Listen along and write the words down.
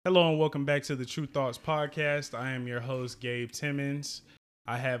Hello and welcome back to the True Thoughts Podcast. I am your host, Gabe Timmons.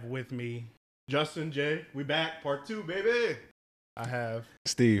 I have with me Justin J. We back, part 2, baby. I have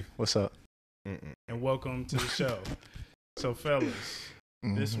Steve. What's up? and welcome to the show. So, fellas,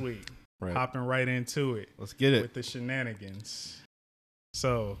 this week, hopping right into it. Let's get it. With the shenanigans.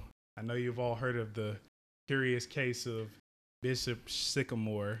 So, I know you've all heard of the curious case of Bishop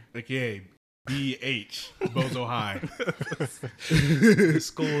Sycamore. Okay, BH, Bozo High. The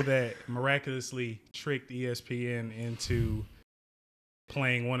school that miraculously tricked ESPN into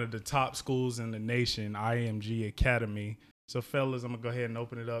playing one of the top schools in the nation, IMG Academy. So, fellas, I'm going to go ahead and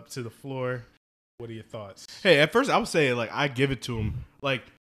open it up to the floor. What are your thoughts? Hey, at first I would say, I give it to him.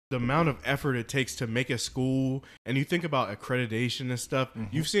 The amount of effort it takes to make a school, and you think about accreditation and stuff,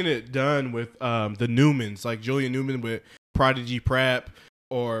 you've seen it done with the Newmans, like Julian Newman with Prodigy Prep,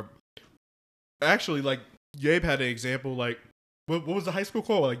 or actually, Gabe had an example, what was the high school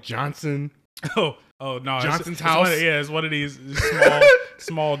called? Johnson? Oh no. Johnson's it's House? It's one of these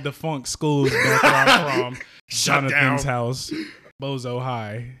small defunct schools back where I'm from. Jonathan's House, Bozo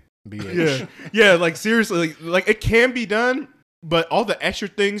High. BH. Yeah, seriously, it can be done, but all the extra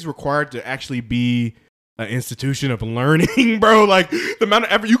things required to actually be an institution of learning, bro. The amount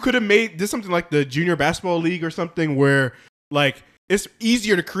of effort you could have made this something like the junior basketball league or something where, it's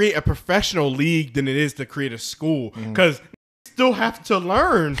easier to create a professional league than it is to create a school because still have to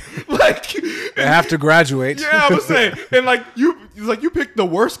learn. They have to graduate. Yeah, I was saying, and you pick the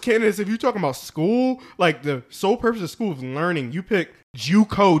worst candidates if you're talking about school. The sole purpose of school is learning. You pick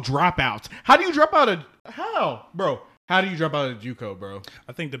JUCO dropouts. How do you drop out of bro? How do you drop out of JUCO, bro?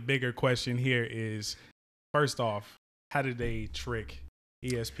 I think the bigger question here is, first off, how did they trick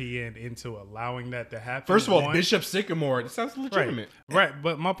ESPN into allowing that to happen? First of all, Bishop Sycamore. It sounds legitimate. Right.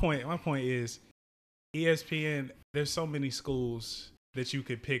 But my point is, ESPN, there's so many schools that you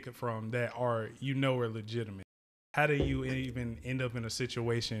could pick from that are legitimate. How do you even end up in a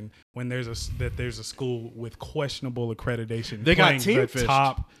situation when there's a school with questionable accreditation? They got the fished.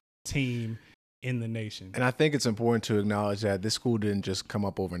 top team in the nation. And I think it's important to acknowledge that this school didn't just come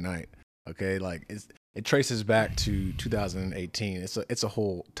up overnight. Okay, it traces back to 2018. It's a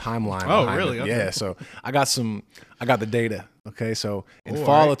whole timeline. Oh, behind really? it. Okay. Yeah. So I got the data. Okay, so in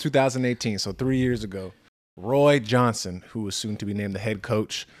fall of 2018, so 3 years ago, Roy Johnson, who was soon to be named the head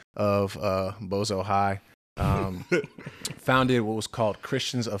coach of Bozo High, founded what was called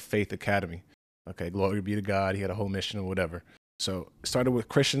Christians of Faith Academy. Okay, glory be to God. He had a whole mission or whatever. So it started with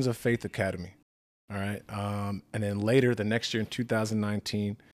Christians of Faith Academy. All right, and then later, the next year in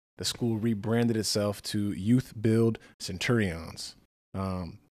 2019. The school rebranded itself to Youth Build Centurions,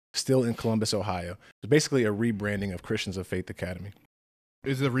 still in Columbus, Ohio. It's basically a rebranding of Christians of Faith Academy.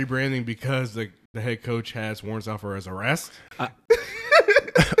 Is it rebranding because the head coach has warrants out for his arrest?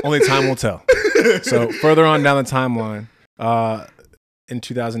 Only time will tell. So further on down the timeline, in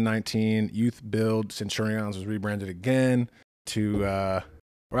 2019, Youth Build Centurions was rebranded again to,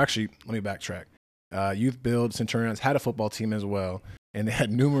 or actually, let me backtrack. Youth Build Centurions had a football team as well. And they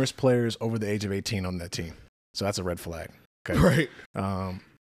had numerous players over the age of 18 on that team. So that's a red flag. Okay. Right. And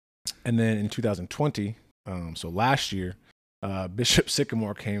then in 2020, so last year, Bishop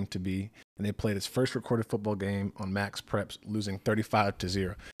Sycamore came to be, and they played its first recorded football game on Max Preps, losing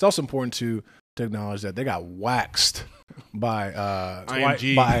 35-0. It's also important to acknowledge that they got waxed by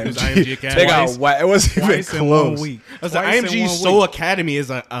IMG. IMG Academy. They got waxed. It wasn't even Twice in 1 close. week. The IMG Soul Academy is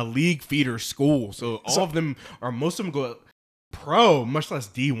a league feeder school. So all of them, or most of them go pro, much less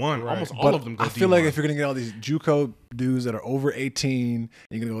D1. Right. Almost all of them go D1. I feel like if you're going to get all these JUCO dudes that are over 18, and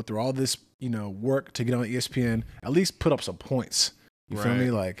you're going to go through all this, work to get on ESPN, at least put up some points. You feel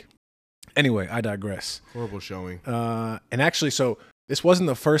me? Anyway, I digress. Horrible showing. And actually, so this wasn't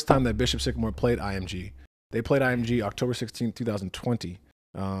the first time that Bishop Sycamore played IMG. They played IMG October 16, 2020,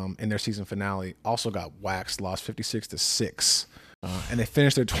 in their season finale. Also got waxed, lost 56-6. And they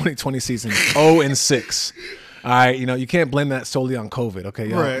finished their 2020 season 0-6. All right, you can't blame that solely on COVID, okay?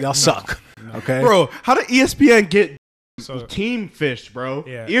 Y'all suck, okay? Bro, how did ESPN get So- team fished, bro?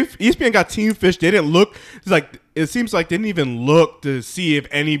 Yeah. If ESPN got team fished, they didn't look. It seems like they didn't even look to see if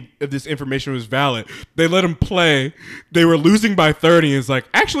any of this information was valid. They let them play. They were losing by 30. And it's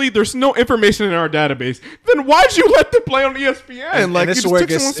actually, there's no information in our database. Then why'd you let them play on ESPN? And you this just is where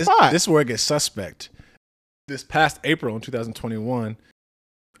took someone's spot. This is where it gets suspect. This past April in 2021,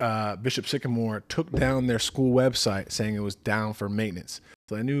 Bishop Sycamore took down their school website saying it was down for maintenance.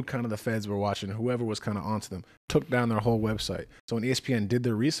 So I knew kind of the feds were watching. Whoever was kind of onto them took down their whole website. So when ESPN did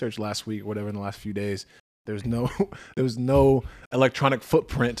their research last week, or whatever, in the last few days, there was no electronic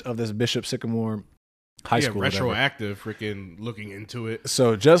footprint of this Bishop Sycamore high school. Retroactive, freaking looking into it.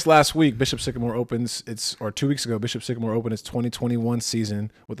 So just last week, Bishop Sycamore opens or 2 weeks ago, Bishop Sycamore opened its 2021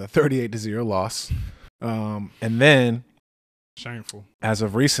 season with a 38-0 loss. And then, shameful. As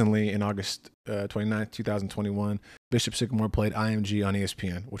of recently, in August 29th, 2021, Bishop Sycamore played IMG on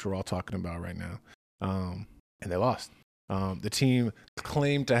ESPN, which we're all talking about right now. And they lost. The team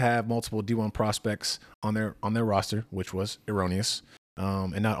claimed to have multiple D1 prospects on their roster, which was erroneous.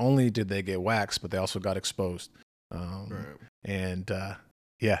 And not only did they get waxed, but they also got exposed. And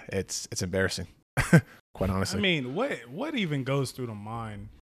it's embarrassing, quite honestly. I mean, what even goes through the mind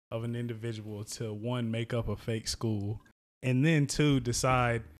of an individual to, one, make up a fake school, and then two,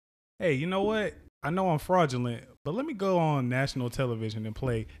 decide, hey, you know what? I know I'm fraudulent, but let me go on national television and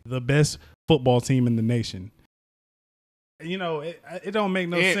play the best football team in the nation. You know, it don't make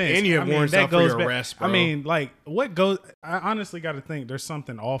no sense. And you have warrants out for your arrest, bro. I mean, like, what goes... I honestly got to think there's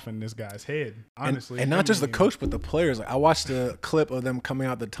something off in this guy's head, honestly. And not just the coach, but the players. Like, I watched a clip of them coming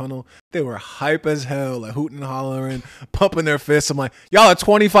out the tunnel. They were hype as hell, like hooting and hollering, pumping their fists. I'm like, y'all are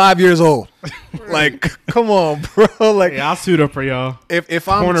 25 years old. Like, come on, bro. Like, I'll suit up for y'all. If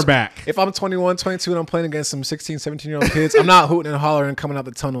I'm cornerback. If I'm 21, 22, and I'm playing against some 16, 17-year-old kids, I'm not hooting and hollering coming out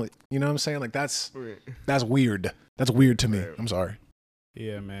the tunnel. You know what I'm saying? Like, that's weird. That's weird to me. I'm sorry.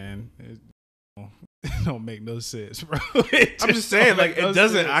 Yeah, man. It don't make no sense, bro. I'm just saying, like, it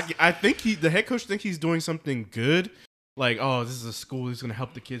doesn't. I think the head coach thinks he's doing something good. Like, oh, this is a school that's going to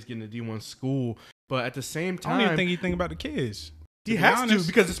help the kids get into D1 school. But at the same time, I don't even think he think about the kids. He has to,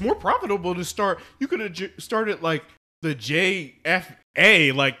 because it's more profitable to start. You could have started like the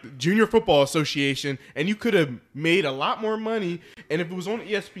JFA, like the Junior Football Association, and you could have made a lot more money. And if it was on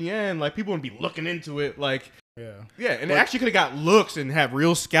ESPN, like, people would be looking into it, like. Yeah, and it actually could have got looks and have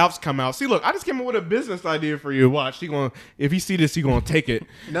real scouts come out. See, look, I just came up with a business idea for you. Watch, if he see this, he gonna take it.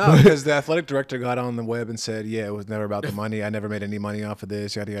 No, because the athletic director got on the web and said, "Yeah, it was never about the money. I never made any money off of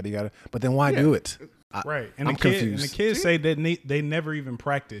this. Yada yada yada." But then why do it? Right, and I'm confused. And the kids say that they never even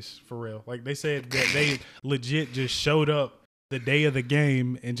practiced for real. Like, they said that they legit just showed up the day of the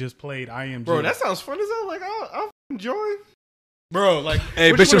game and just played IMG. Bro, that sounds fun as hell. Like, I'll enjoy. Bro, like,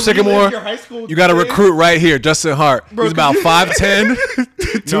 hey, Bishop Sycamore, you got to recruit right here, Justin Hart. Bro, he's about 5'10",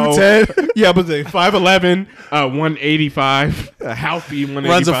 210. Yeah, but 5'11", 185, healthy 185.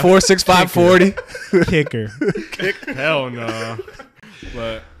 Runs a 4.65 40. Kicker. Hell no.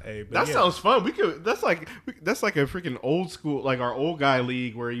 But hey, that sounds fun. That's like a freaking old school, like our old guy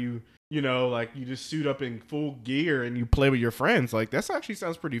league where you know, like, you just suit up in full gear and you play with your friends. Like, that actually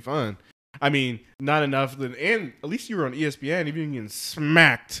sounds pretty fun. I mean, not enough. And at least you were on ESPN, even getting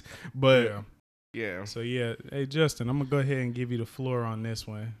smacked. But yeah. So yeah, hey Justin, I'm gonna go ahead and give you the floor on this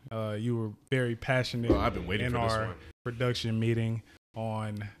one. You were very passionate. I've been waiting for this one. Production meeting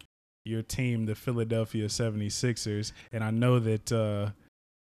on your team, the Philadelphia 76ers, and I know that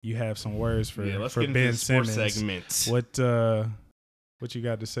you have some words for Ben Simmons. Segments. What you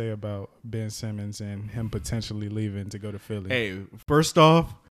got to say about Ben Simmons and him potentially leaving to go to Philly? Hey, first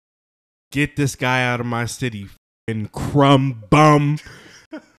off, get this guy out of my city, and crumb bum.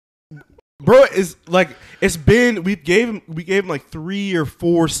 Bro, it's like, we gave him like 3 or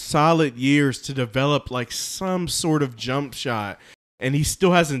 4 solid years to develop like some sort of jump shot, and he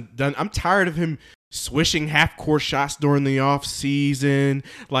still hasn't done. I'm tired of him swishing half court shots during the off season,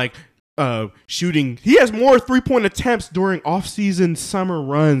 like shooting. He has more 3-point attempts during off season summer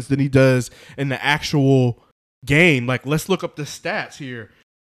runs than he does in the actual game. Like, let's look up the stats here.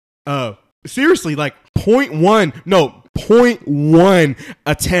 Seriously, like 0.1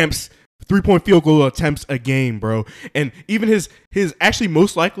 attempts, 3-point field goal attempts a game, bro. And even his actually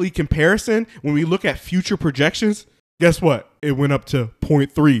most likely comparison, when we look at future projections, guess what? It went up to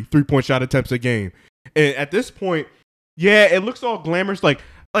 0.3 3-point shot attempts a game. And at this point, yeah, it looks all glamorous. Like,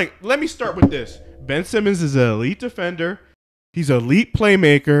 let me start with this. Ben Simmons is an elite defender. He's an elite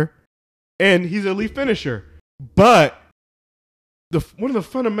playmaker, and he's an elite finisher. But one of the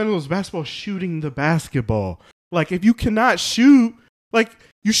fundamentals of basketball is shooting the basketball. Like, if you cannot shoot, like,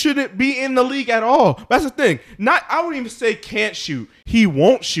 you shouldn't be in the league at all. That's the thing. I wouldn't even say can't shoot. He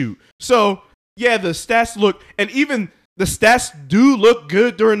won't shoot. So, yeah, the stats look, and even the stats do look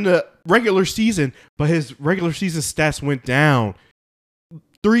good during the regular season, but his regular season stats went down.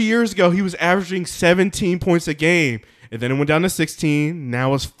 3 years ago, he was averaging 17 points a game, and then it went down to 16.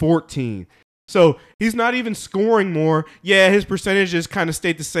 Now it's 14. So he's not even scoring more. Yeah, his percentages kind of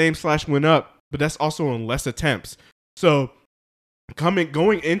stayed the same / went up, but that's also on less attempts. So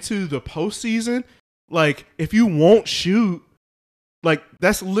going into the postseason, like, if you won't shoot, like,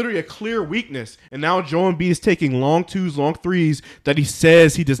 that's literally a clear weakness. And now Joel Embiid is taking long 2s, long 3s that he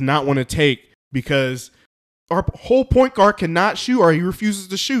says he does not want to take because our whole point guard cannot shoot or he refuses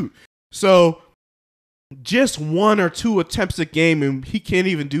to shoot. So just 1 or 2 attempts a game and he can't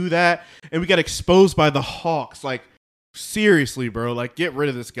even do that. And we got exposed by the Hawks. Like, seriously, bro. Like, get rid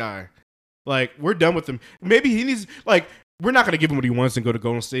of this guy. Like, we're done with him. Maybe he needs, like, we're not going to give him what he wants and go to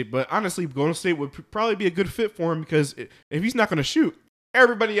Golden State. But honestly, Golden State would probably be a good fit for him because if he's not going to shoot,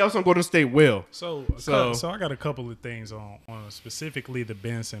 everybody else on Golden State will. So I got a couple of things on specifically the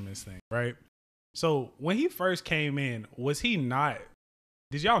Ben Simmons thing, right? So when he first came in,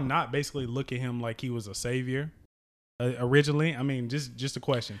 did y'all not basically look at him like he was a savior originally? I mean, just a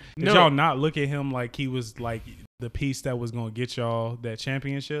question. Did y'all not look at him like he was like the piece that was going to get y'all that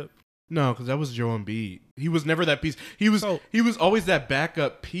championship? No, because that was Joel Embiid. He was never that piece. He was always that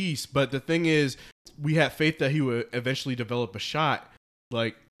backup piece. But the thing is, we had faith that he would eventually develop a shot.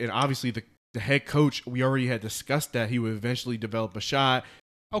 Like, and obviously the head coach, we already had discussed that he would eventually develop a shot.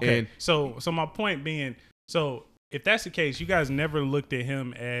 Okay, and so my point being, so if that's the case, you guys never looked at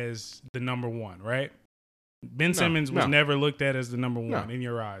him as the number one, right? Ben Simmons was never looked at as the number one in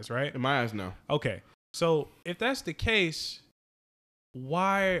your eyes, right? In my eyes, no. Okay, so if that's the case,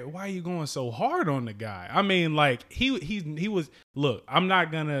 why are you going so hard on the guy? I mean, like he was. Look, I'm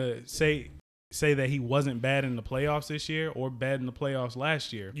not gonna say that he wasn't bad in the playoffs this year or bad in the playoffs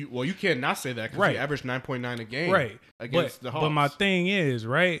last year. You can't not say that because he averaged 9.9 a game, right? Against the Hawks. But my thing is,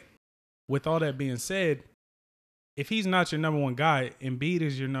 right. With all that being said, if he's not your number one guy, Embiid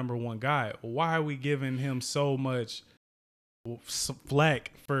is your number one guy. Why are we giving him so much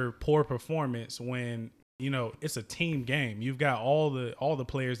flack for poor performance when, you know, it's a team game? You've got all the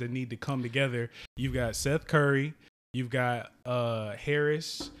players that need to come together. You've got Seth Curry, you've got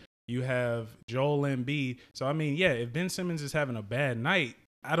Harris, you have Joel Embiid. So I mean, yeah, if Ben Simmons is having a bad night,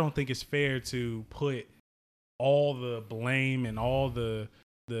 I don't think it's fair to put all the blame and all the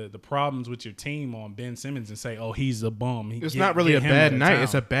problems with your team on Ben Simmons and say, oh, he's a bum. It's not really a bad night.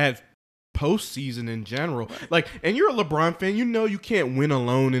 It's a bad postseason in general. Like, and you're a LeBron fan, you know you can't win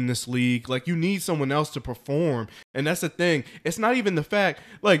alone in this league. Like, you need someone else to perform. And that's the thing. It's not even the fact,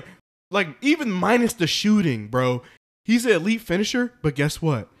 like even minus the shooting, bro. He's an elite finisher, but guess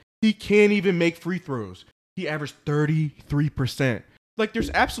what? He can't even make free throws. He averaged 33%. Like, there's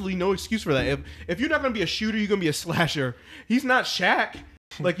absolutely no excuse for that. If you're not going to be a shooter, you're going to be a slasher. He's not Shaq.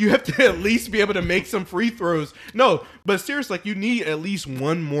 Like, you have to at least be able to make some free throws. No, but seriously, like, you need at least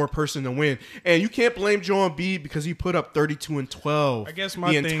one more person to win. And you can't blame Joel Embiid because he put up 32 and 12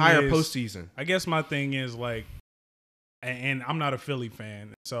 the entire postseason. I guess my thing is, like, and I'm not a Philly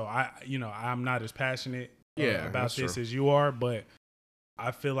fan, so I'm not as passionate about this as you are, but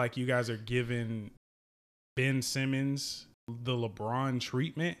I feel like you guys are giving Ben Simmons the LeBron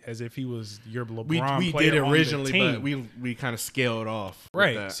treatment as if he was your LeBron we player did on originally, the team. but we kind of scaled off.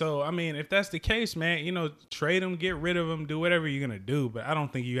 Right. So, I mean, if that's the case, man, you know, trade him, get rid of him, do whatever you're going to do. But I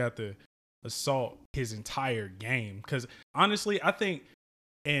don't think you have to assault his entire game. Because, honestly, I think,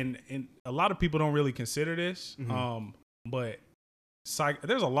 and a lot of people don't really consider this, but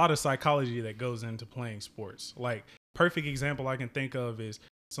there's a lot of psychology that goes into playing sports. Like, perfect example I can think of is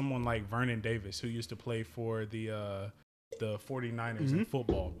someone like Vernon Davis, who used to play for the 49ers in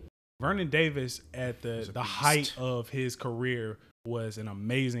football. Vernon Davis at the height of his career was an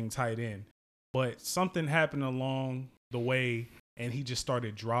amazing tight end, but something happened along the way and he just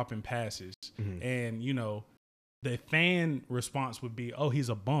started dropping passes. And, you know, the fan response would be, oh, he's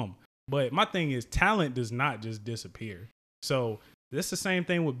a bum. But my thing is, talent does not just disappear. So that's the same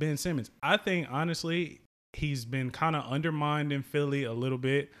thing with Ben Simmons. I think, honestly, he's been kind of undermined in Philly a little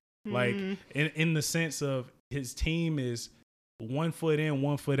bit. Like, in the sense of his team is 1 foot in,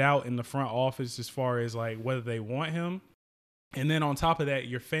 1 foot out in the front office as far as, like, whether they want him. And then on top of that,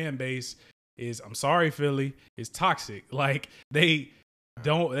 your fan base is, I'm sorry, Philly, is toxic. Like, they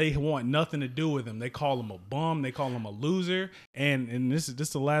want nothing to do with him. They call him a bum. They call him a loser. And this is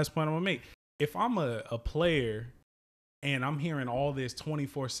the last point I'm going to make. If I'm a player and I'm hearing all this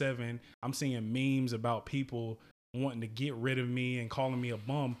 24/7, I'm seeing memes about people wanting to get rid of me and calling me a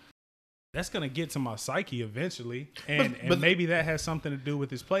bum, that's going to get to my psyche eventually. And maybe that has something to do with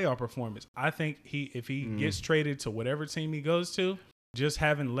his playoff performance. I think if he gets traded to whatever team he goes to, just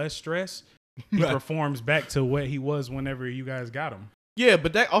having less stress, he performs back to what he was whenever you guys got him. Yeah,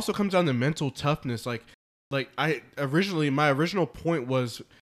 but that also comes down to mental toughness. My original point was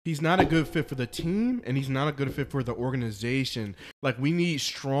he's not a good fit for the team and he's not a good fit for the organization. Like, we need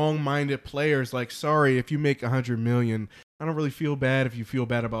strong-minded players. Like, sorry, if you make $100 million, I don't really feel bad if you feel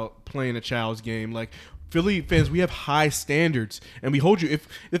bad about playing a child's game. Like, Philly fans, we have high standards, and we hold you. If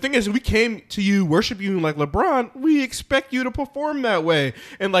the thing is, we came to you, worship you like LeBron, we expect you to perform that way.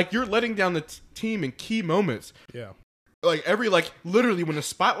 And like you're letting down the team in key moments. Yeah. Like literally when the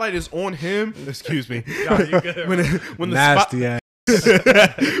spotlight is on him. Excuse me. No, you good. when the Nasty ass.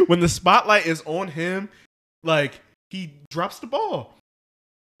 when the spotlight is on him, like he drops the ball.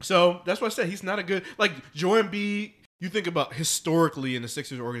 So that's why I said he's not a good like Joel Embiid. You think about historically in the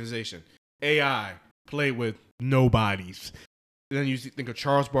Sixers organization, AI. Play with nobodies. And then you think of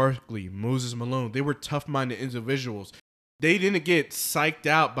Charles Barkley, Moses Malone. They were tough-minded individuals. They didn't get psyched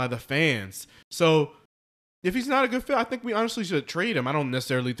out by the fans. So if he's not a good fit, I think we honestly should trade him. I don't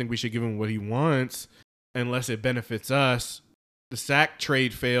necessarily think we should give him what he wants unless it benefits us. The sack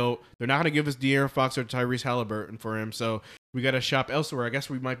trade failed. They're not going to give us De'Aaron Fox or Tyrese Halliburton for him. So we got to shop elsewhere. I guess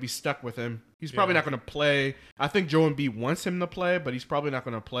we might be stuck with him. He's probably not going to play. I think Joel Embiid wants him to play, but he's probably not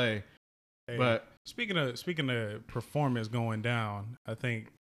going to play. Hey, but speaking of performance going down, I think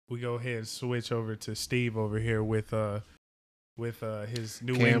we go ahead and switch over to Steve over here with his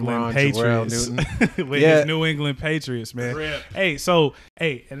New England Patriots. His New England Patriots, man. Rip.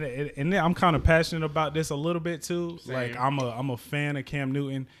 And I'm kind of passionate about this a little bit too. Same. Like I'm a fan of Cam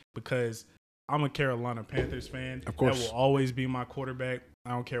Newton because I'm a Carolina Panthers fan. Of course. That will always be my quarterback.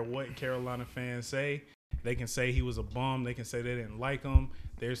 I don't care what Carolina fans say. They can say he was a bum. They can say they didn't like him.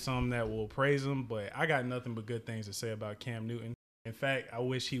 There's some that will praise him, but I got nothing but good things to say about Cam Newton. In fact, I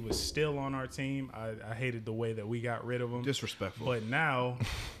wish he was still on our team. I hated the way that we got rid of him. Disrespectful. But now,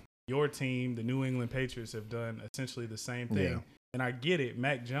 your team, the New England Patriots, have done essentially the same thing. Yeah. And I get it.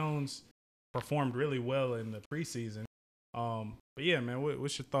 Mac Jones performed really well in the preseason. But yeah, man,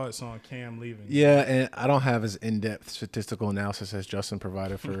 what's your thoughts on Cam leaving? Yeah, and I don't have as in-depth statistical analysis as Justin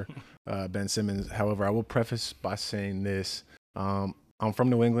provided for Ben Simmons. However, I will preface by saying this. I'm from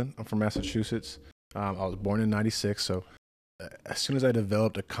New England. I'm from Massachusetts. I was born in '96, so as soon as I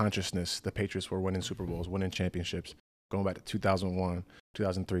developed a consciousness, the Patriots were winning Super Bowls, winning championships, going back to 2001,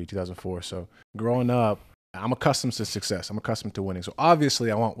 2003, 2004. So growing up, I'm accustomed to success. I'm accustomed to winning. So obviously,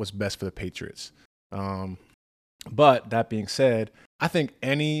 I want what's best for the Patriots. But that being said, I think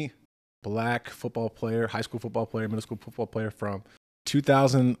any black football player, high school football player, middle school football player from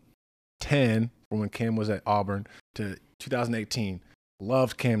 2010, from when Cam was at Auburn, to 2018,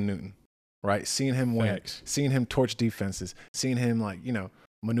 loved Cam Newton, right? Seeing him win, seeing him torch defenses, seeing him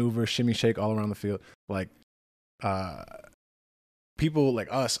maneuver, shimmy, shake all around the field. People like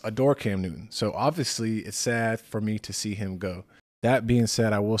us adore Cam Newton. So obviously it's sad for me to see him go. That being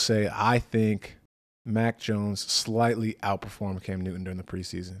said, I will say I think Mac Jones slightly outperformed Cam Newton during the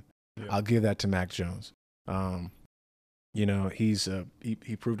preseason. Yeah. I'll give that to Mac Jones.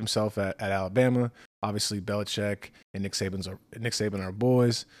 He proved himself at Alabama. Obviously, Belichick and Nick Saban are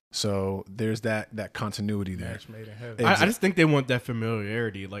boys. So there's that continuity there. Match made in heaven. I just think they want that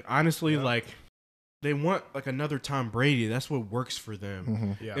familiarity. Like honestly, they want like another Tom Brady. That's what works for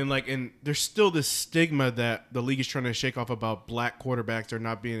them. Mm-hmm. Yeah. And there's still this stigma that the league is trying to shake off about black quarterbacks are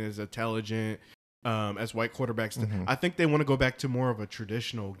not being as intelligent as white quarterbacks. Mm-hmm. I think they want to go back to more of a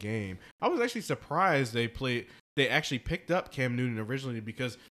traditional game. I was actually surprised they actually picked up Cam Newton originally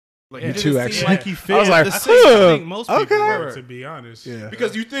because he didn't seem like he fit. I was like, I think most people were, okay, to be honest. Yeah.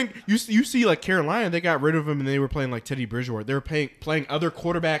 Because you think you see like Carolina, they got rid of him and they were playing like Teddy Bridgewater. They were playing other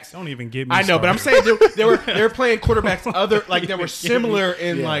quarterbacks. Don't even get me. I know, started. but I'm saying they were playing quarterbacks that were similar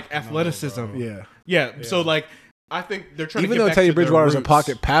in athleticism. Yeah. So I think they're trying even to get though back Teddy to their Bridgewater is a roots.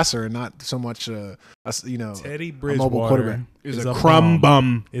 pocket passer and not so much Teddy a Bridgewater mobile quarterback. is a crumb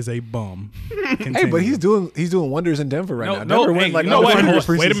bum. Is a bum. Hey, but he's doing wonders in Denver right now. Denver went you know what?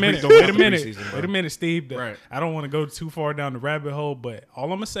 undefeated Wait a preseason. minute. Wait a minute, Steve. Right. I don't want to go too far down the rabbit hole, but all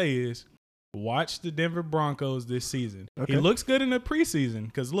I'm gonna say is watch the Denver Broncos this season. Okay. He looks good in the preseason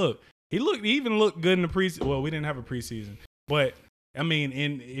because he even looked good in the preseason. Well, we didn't have a preseason, but I mean,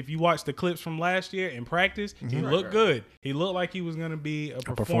 if you watch the clips from last year in practice, he looked good. He looked like he was going to be a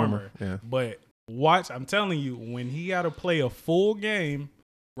performer. Yeah. But watch, I'm telling you, when he got to play a full game,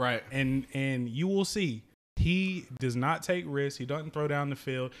 Right. and you will see, he does not take risks. He doesn't throw down the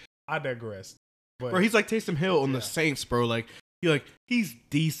field. I digress. But Bro, he's like Taysom Hill on the Saints, bro. He's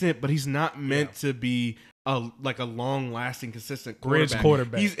decent, but he's not meant to be a long-lasting, consistent bridge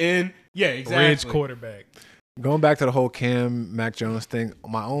quarterback. He's in, exactly. Bridge quarterback. Going back to the whole Cam Mac Jones thing,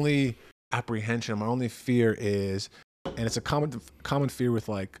 my only apprehension, my only fear is, and it's a common fear with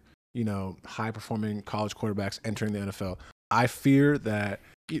high performing college quarterbacks entering the NFL. I fear that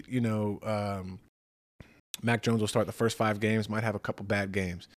Mac Jones will start the first 5 games, might have a couple bad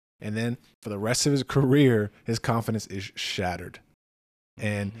games, and then for the rest of his career, his confidence is shattered.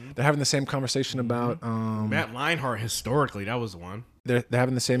 And they're having the same conversation about Matt Leinart. Historically, that was one. They're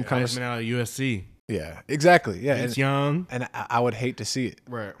having the same conversation out of USC. Yeah, exactly. Yeah, It's young, and I would hate to see it.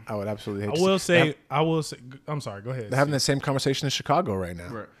 Right. I would absolutely hate. I will say. I'm sorry. Go ahead. They're having the same conversation in Chicago right now.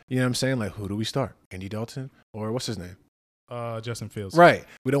 Right. You know what I'm saying? Like, who do we start? Andy Dalton or what's his name? Justin Fields. Right.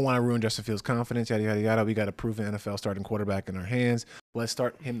 We don't want to ruin Justin Fields' confidence. Yada yada yada. We got a proven NFL starting quarterback in our hands. Let's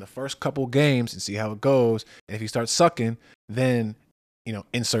start him the first couple games and see how it goes. And if he starts sucking, then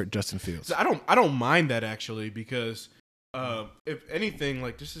insert Justin Fields. So I don't mind that actually because if anything,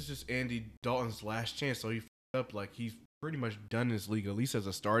 like this is just Andy Dalton's last chance. So he f***ed up, like he's pretty much done in this league, at least as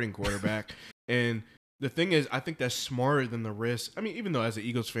a starting quarterback. And the thing is, I think that's smarter than the risk. I mean, even though as an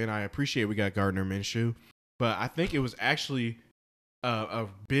Eagles fan, I appreciate we got Gardner Minshew, but I think it was actually a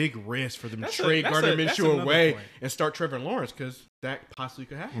big risk for them to trade Gardner Minshew away and start Trevor Lawrence because that possibly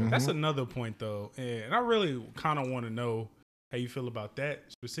could happen. That's another point though, and I really kind of want to know how you feel about that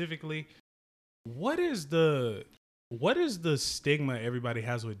specifically. What is the stigma everybody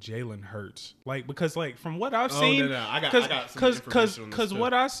has with Jalen Hurts? Like, because like from what I've seen, no. I got some information on this because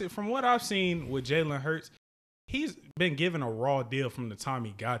what I see from what I've seen with Jalen Hurts, he's been given a raw deal from the time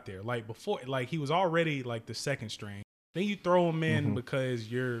he got there. Like before, like he was already like the second string. Then you throw him in because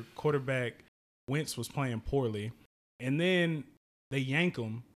your quarterback Wentz was playing poorly, and then they yank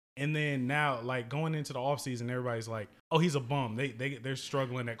him. And then now, like going into the offseason, everybody's like, "Oh, he's a bum." They're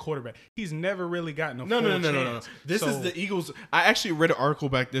struggling at quarterback. He's never really gotten a full chance. No. This is the Eagles. I actually read an article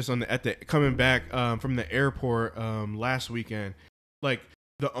back this coming back from the airport last weekend. Like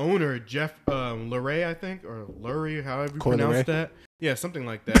the owner Jeff Lurie, I think, or Lurie, however you pronounce that. Yeah, something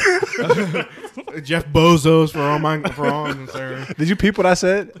like that. Jeff Bezos for all I'm concerned. Did you peep what I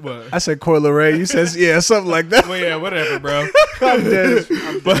said? What? I said Coy Lurie. You said something like that. Well, yeah, whatever, bro. I'm dead.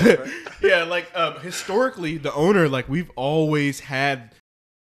 But yeah, like historically, the owner, like we've always had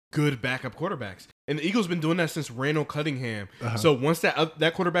good backup quarterbacks, and the Eagles been doing that since Randall Cunningham. So once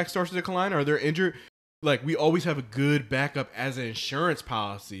that quarterback starts to decline or they're injured, like we always have a good backup as an insurance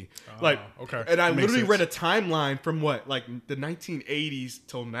policy. Okay. And I That makes literally sense. read a timeline from the 1980s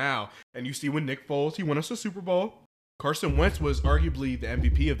till now, and you see when Nick Foles, he won us a Super Bowl. Carson Wentz was arguably the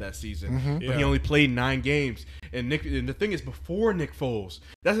MVP of that season, but he only played 9 games. And the thing is, before Nick Foles,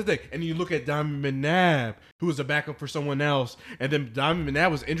 that's the thing. And you look at Donovan McNabb, who was a backup for someone else, and then Donovan McNabb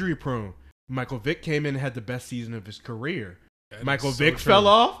was injury prone. Michael Vick came in and had the best season of his career. Michael Vick fell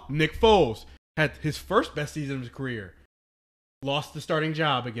off. Nick Foles had his first best season of his career. Lost the starting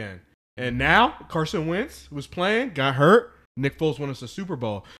job again. And now Carson Wentz was playing, got hurt. Nick Foles won us a Super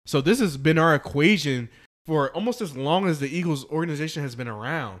Bowl. So this has been our equation for almost as long as the Eagles organization has been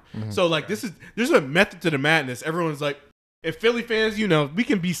around. So like there's a method to the madness. Everyone's like, if Philly fans, we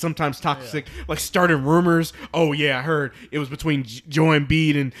can be sometimes toxic, like starting rumors. Oh yeah, I heard it was between Joe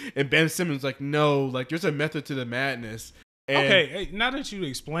Embiid and Ben Simmons. Like no, like there's a method to the madness. And okay, now that you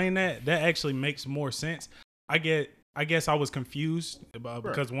explain that actually makes more sense. I guess I was confused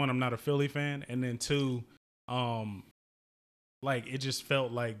because one, I'm not a Philly fan, and then two, like it just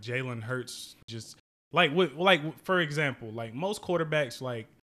felt like Jalen Hurts just like for example, like most quarterbacks like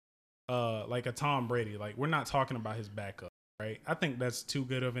a Tom Brady, like we're not talking about his backup, right? I think that's too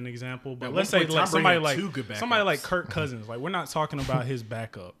good of an example. But let's say like somebody like Kirk Cousins, like we're not talking about his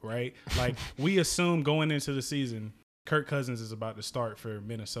backup, right? Like we assume going into the season, Kirk Cousins is about to start for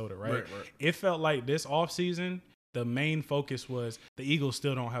Minnesota, right? It felt like this offseason, the main focus was the Eagles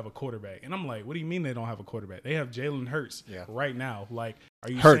still don't have a quarterback. And I'm like, what do you mean they don't have a quarterback? They have Jalen Hurts right now. Like,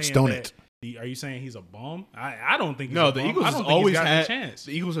 are you Hurts, saying don't that, it? Are you saying he's a bum? I don't think he's no, a the bum. Eagles I don't has think always he's got had a chance.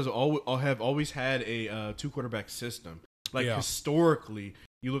 the Eagles have always had a 2 quarterback system. Like historically,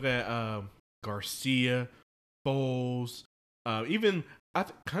 you look at Garcia, Foles, even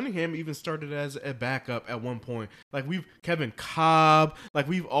Cunningham even started as a backup at one point. Like Kevin Cobb, like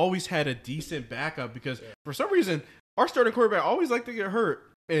we've always had a decent backup because for some reason our starting quarterback always like to get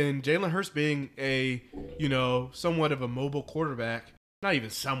hurt. And Jalen Hurts being a somewhat of a mobile quarterback, not even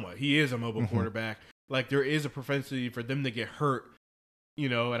somewhat, he is a mobile quarterback. Like there is a propensity for them to get hurt,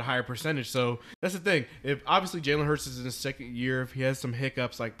 at a higher percentage. So that's the thing. If obviously Jalen Hurts is in his second year, if he has some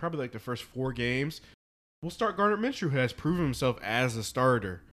hiccups, like probably like the first 4 games, we'll start Gardner Minshew, who has proven himself as a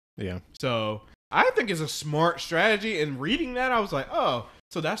starter. Yeah. So I think it's a smart strategy. And reading that, I was like, oh,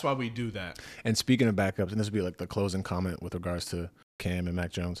 so that's why we do that. And speaking of backups, and this would be like the closing comment with regards to Cam and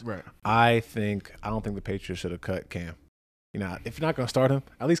Mac Jones. Right. I don't think the Patriots should have cut Cam. If you're not going to start him,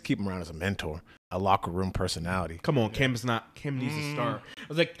 at least keep him around as a mentor, a locker room personality. Come on, Cam needs to start. I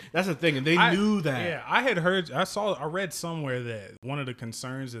was like, that's the thing, and they knew that. Yeah, I read somewhere that one of the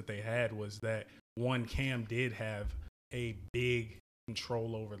concerns that they had was that Cam did have a big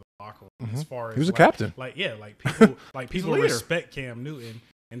control over the locker room as far as he was a captain. Like people people leader. respect Cam Newton,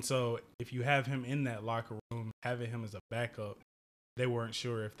 and so if you have him in that locker room, having him as a backup, they weren't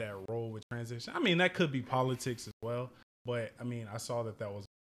sure if that role would transition. I mean, that could be politics as well, but I mean, I saw that was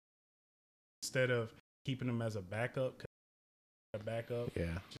instead of keeping him as a backup,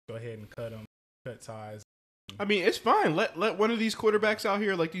 just go ahead and cut ties. I mean, it's fine. Let one of these quarterbacks out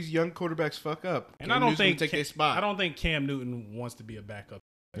here, like these young quarterbacks, fuck up. And Cam I don't Newton's think gonna take their spot. I don't think Cam Newton wants to be a backup.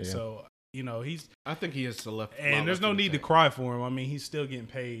 Yeah. So I think he has to left. and there's no need to cry for him. I mean, he's still getting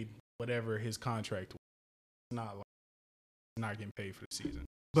paid whatever his contract was. It's not like he's not getting paid for the season.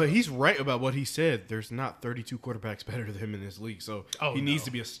 But he's right about what he said. There's not 32 quarterbacks better than him in this league, so he needs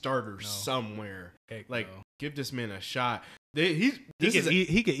to be a starter somewhere. Heck Like, no. give this man a shot. He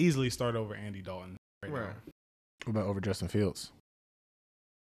could easily start over Andy Dalton right now. What about over Justin Fields?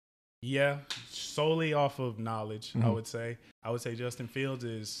 Yeah, solely off of knowledge, I Mhm. would say. I would say Justin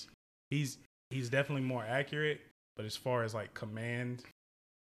Fields he's definitely more accurate, but as far as like command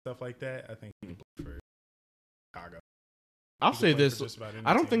stuff like that, I think he can play for Chicago. I'll He can say play this: for just about any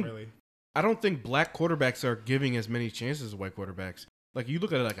I don't team, think really. I don't think black quarterbacks are giving as many chances as white quarterbacks. Like, you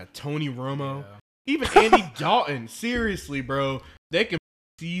look at it like a Tony Romo, Yeah. even Andy Dalton. Seriously, bro, they can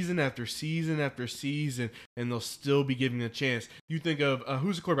season after season after season, and they'll still be giving a chance. You think of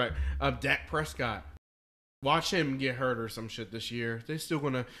who's the quarterback? Dak Prescott. Watch him get hurt or some shit this year. They're still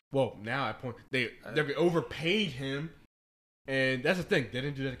gonna. Well, now at point they overpaid him, and that's the thing. They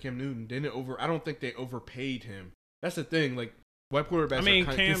didn't do that to Cam Newton. I don't think they overpaid him. That's the thing. Like, white quarterbacks. I mean,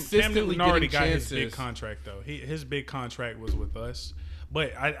 are Cam consistently Newton already getting got chances. his big contract though. His big contract was with us,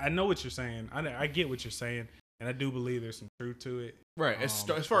 but I know what you're saying. I get what you're saying, and I do believe there's some truth to it. Right. As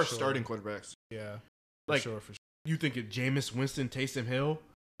For far as sure. starting quarterbacks, Yeah, like, for sure. you think of Jameis Winston, Taysom Hill.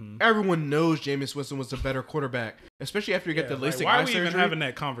 Mhm. Everyone knows Jameis Winston was a better quarterback, especially after you get the like, LASIK why eye are we surgery. even having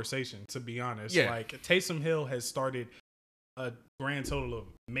that conversation? To be honest, Yeah. like Taysom Hill has started a grand total of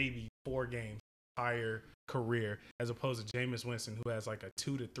maybe 4 games entire career, as opposed to Jameis Winston, who has like a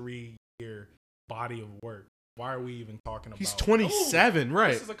 2 to 3 year body of work. Why are we even talking about? He's 27,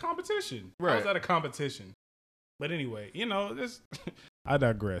 right? This is a competition. Right. How's that a competition? But anyway, this. I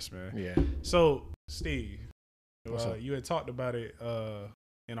digress, man. Yeah. So, Steve, What's up? you had talked about it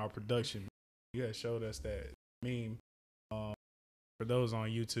in our production. You had showed us that meme. For those on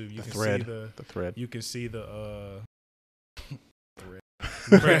YouTube, you The can thread. see the thread. you can see the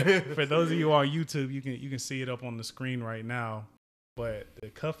thread. For those of you on YouTube, you can see it up on the screen right now. But the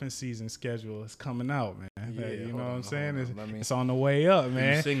cuffing season schedule is coming out, man. Yeah, You know hold what on, I'm saying? hold on. It's on the way up,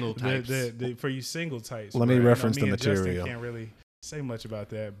 man. single types. For you single types. Let me bro. reference me the and Justin material. Can't really say much about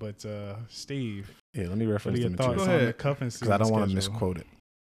that, but Steve, Yeah, let me what are reference the your material. thoughts Go on the ahead. cuffing season? Because I don't want to schedule? misquote it.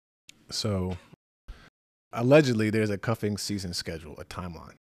 So, allegedly, there's a cuffing season schedule, a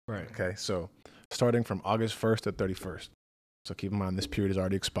timeline. Right. Okay, so starting from August 1st to 31st. So keep in mind this period has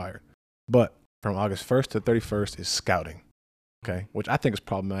already expired. But from August 1st to 31st is scouting. Okay, which I think is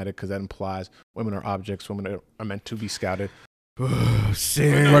problematic because that implies women are objects, women are meant to be scouted.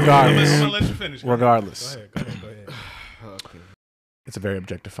 Sin. Regardless. I'm gonna let you finish. Regardless. Go ahead. Okay. It's a very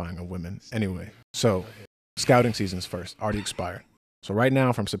objectifying of women. Anyway, so scouting season's first, already expired. So right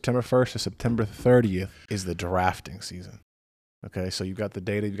now, from September 1st to September 30th is the drafting season. Okay, so you got the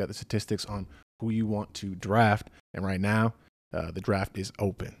data, you got the statistics on who you want to draft, and right now, the draft is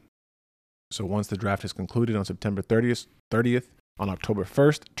open. So once the draft is concluded on September 30th, on October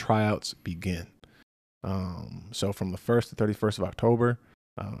 1st, tryouts begin. So from the 1st to 31st of October,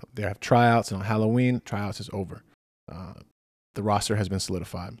 they have tryouts, and on Halloween, tryouts is over. The roster has been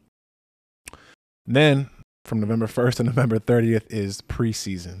solidified. Then, from November 1st to November 30th is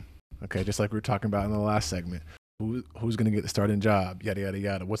preseason. Okay, just like we were talking about in the last segment. Who's going to get the starting job? Yada, yada,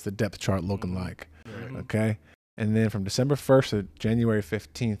 yada. What's the depth chart looking like? Right. Okay. And then from December 1st to January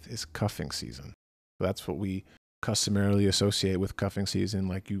 15th is cuffing season. So that's what we customarily associate with cuffing season.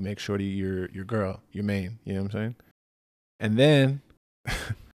 Like, you make sure to your girl, your main. You know what I'm saying? And then,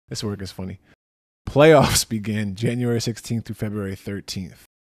 this work is funny. Playoffs begin January 16th through February 13th.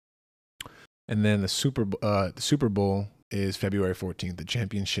 And then the Super Bowl is February 14th, the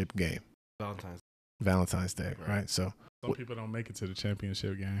championship game. Valentine's Day, right? So, Some people don't make it to the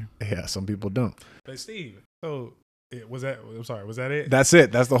championship game. yeah, some people don't. But Steve, so was that it? That's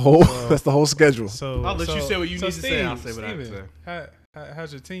it. That's the whole. So- That's the whole schedule. So I'll let you say what you need to say. I'll Steve, say what I have to say.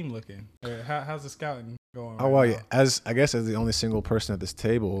 How's your team looking? How's the scouting going? How right are you? now? As the only single person at this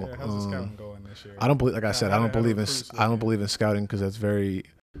table, Yeah, how's the scouting going this year? I don't believe. Like I said, I How don't the believe in. recruits I don't looking? believe in scouting because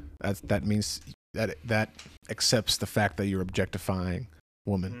that means that accepts the fact that you're objectifying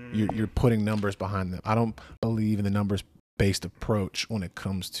women. You're putting numbers behind them. I don't believe in the numbers based approach when it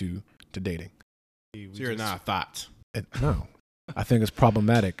comes to dating. So you're not thoughts. No, I think it's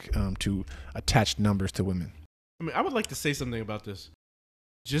problematic to attach numbers to women. I mean, I would like to say something about this.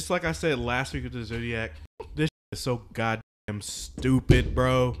 Just like I said last week with the Zodiac, this is so goddamn stupid,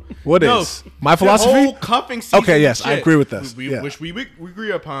 bro. What is my philosophy? The whole cuffing season. Okay, yes, shit, I agree with this. Which we agree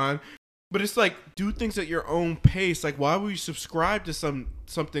upon. But it's like, do things at your own pace. Like, why would you subscribe to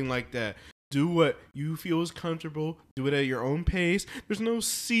something like that? Do what you feel is comfortable. Do it at your own pace. There's no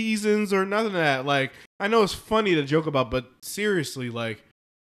seasons or nothing of that. Like, I know it's funny to joke about, but seriously, like,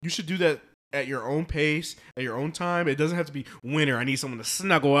 you should do that at your own pace, at your own time. It doesn't have to be winter. I need someone to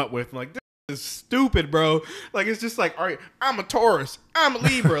snuggle up with. Like, this is stupid, bro. Like, it's just like, all right, I'm a Taurus. I'm a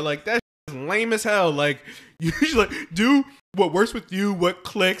Libra. Like, that's lame as hell. Like, you should like, do what works with you, what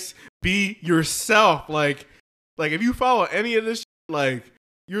clicks. Be yourself. Like if you follow any of this shit, like,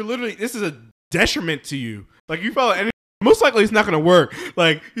 you're literally, this is a detriment to you. Like, you follow any, most likely it's not gonna work.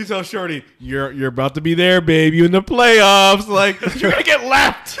 Like, you tell Shorty, you're about to be there, babe. You in the playoffs. Like, you're gonna get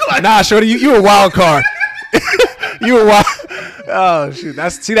left. Like, nah, Shorty, you a wild card. You a wild. Oh shoot,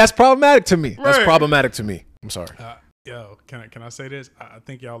 that's problematic to me. That's problematic to me. I'm sorry. Yo, can I say this? I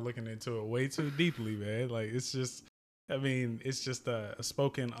think y'all looking into it way too deeply, man. Like, it's just. I mean, it's just a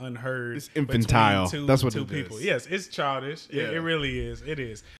spoken, unheard. It's infantile. That's what two it people. is. Yes, it's childish. Yeah. It really is. It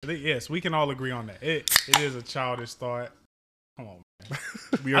is. Yes, we can all agree on that. It is a childish thought. Come on, man.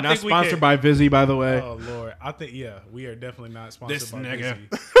 We are not sponsored by Vizzy, by the way. Oh Lord, I think we are definitely not sponsored This by nigga.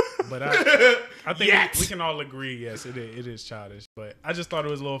 Vizzy. But I think Yes. we can all agree. Yes, it is childish. But I just thought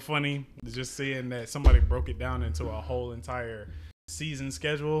it was a little funny just seeing that somebody broke it down into a whole entire season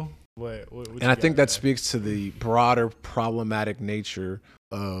schedule. What and I think that speaks to the broader problematic nature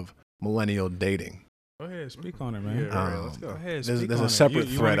of millennial dating. Go ahead, speak on it, man. Yeah, let's go. Go ahead, There's speak a on separate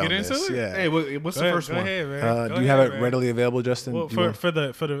it. thread You on wanna get this. into it? Yeah. Hey, what's the first Go one? ahead, man. Do Go you have ahead, it man. readily available, Justin? Well, Do you for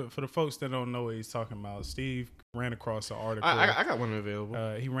the folks that don't know what he's talking about, Steve ran across an article. I got one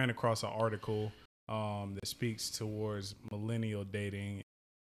available. He ran across an article that speaks towards millennial dating.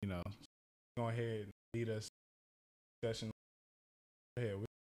 You know, go ahead and lead us session. Go ahead.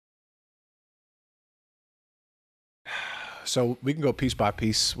 So we can go piece by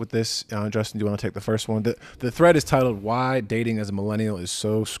piece with this. Justin, do you want to take the first one? The thread is titled "Why Dating as a Millennial is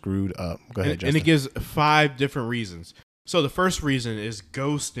So Screwed Up." Go ahead, Justin. And it gives 5 different reasons. So the first reason is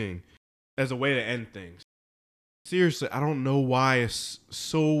ghosting as a way to end things. Seriously, I don't know why it's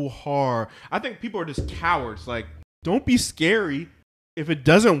so hard. I think people are just cowards. Like, don't be scary. If it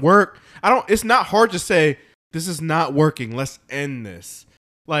doesn't work, it's not hard to say, this is not working. Let's end this.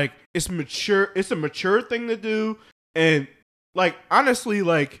 Like, it's mature. It's a mature thing to do. And, like, honestly,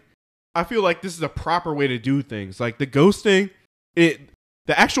 like, I feel like this is a proper way to do things. Like, the ghosting, the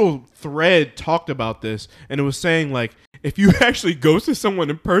actual thread talked about this, and it was saying, like, if you actually ghosted someone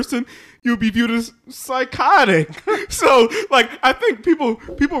in person, you'll be viewed as psychotic. So, like, I think people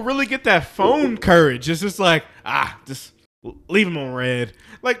really get that phone courage. It's just like, just leave them on red.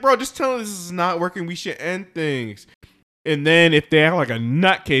 Like, bro, just tell them this is not working. We should end things. And then if they act like a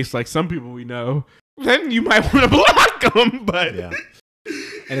nutcase, like some people we know, then you might want to block them. But yeah.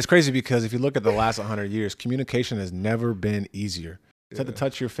 And it's crazy because if you look at the last 100 years, communication has never been easier. It's at the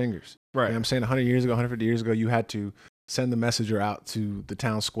touch of your fingers. Right. You know what I'm saying 100 years ago, 150 years ago, you had to send the messenger out to the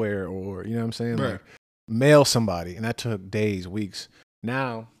town square or, you know what I'm saying? Right. Like, mail somebody. And that took days, weeks.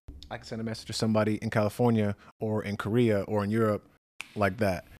 Now, I can send a message to somebody in California or in Korea or in Europe like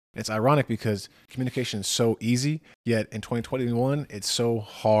that. It's ironic because communication is so easy, yet in 2021, it's so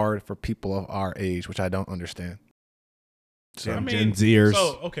hard for people of our age, which I don't understand. So, I mean, Gen Zers.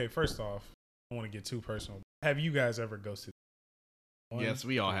 So, okay, first off, I don't want to get too personal. Have you guys ever ghosted? Yes,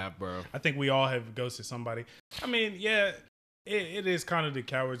 we all have, bro. I think we all have ghosted somebody. I mean, yeah, it is kind of the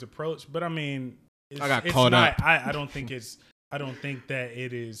coward's approach, but I mean, I got caught up. I don't think that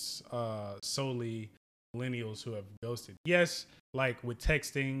it is solely millennials who have ghosted. Yes, like with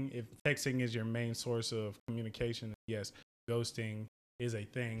texting, if texting is your main source of communication, yes, ghosting is a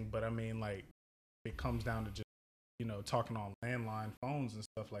thing. But I mean, like, it comes down to just, you know, talking on landline phones and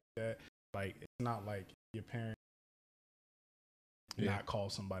stuff like that. Like, it's not like your parents not call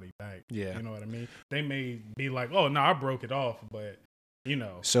somebody back. Yeah. You know what I mean? They may be like, oh, no, I broke it off. But, you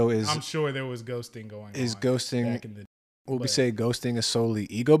know, so I'm sure there was ghosting going on. Is ghosting, back in the would we say ghosting is solely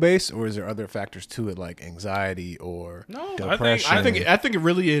ego-based, or is there other factors to it, like anxiety or depression? I think it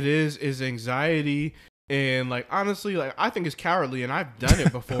really is anxiety. And, like, honestly, like, I think it's cowardly, and I've done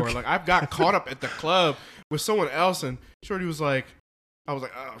it before. Like, I've got caught up at the club with someone else, and Shorty was like, I was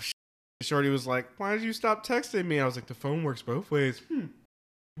like, oh, shit. Shorty was like, why did you stop texting me? I was like, the phone works both ways.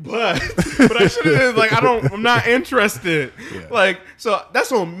 But I should have like I'm not interested. Yeah. Like, so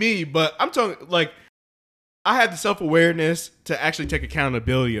that's on me. But I'm talking like I had the self-awareness to actually take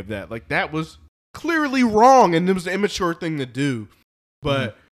accountability of that. Like that was clearly wrong and it was an immature thing to do.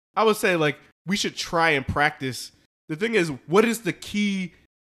 But I would say like we should try and practice. The thing is, what is the key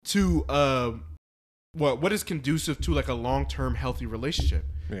to what is conducive to like a long-term healthy relationship?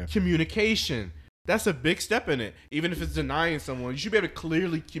 Yeah. Communication. That's a big step in it. Even if it's denying someone, you should be able to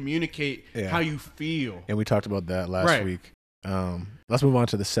clearly communicate how you feel. And we talked about that last week. Let's move on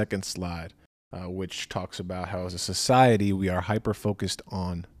to the second slide, which talks about how as a society we are hyper-focused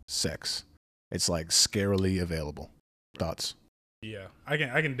on sex. It's like scarily available. Thoughts? Yeah, I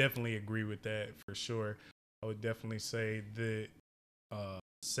can definitely agree with that for sure. I would definitely say that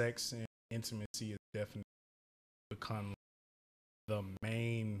sex and intimacy has definitely become the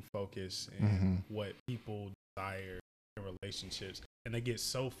main focus in what people desire in relationships, and they get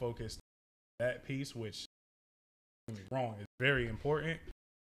so focused on that piece, which don't get me wrong, is very important,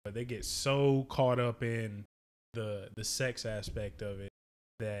 but they get so caught up in the sex aspect of it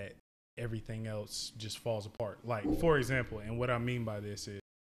that everything else just falls apart. Like, for example, and what I mean by this is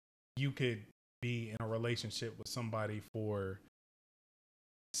you could be in a relationship with somebody for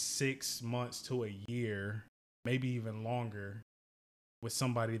 6 months to a year, maybe even longer, with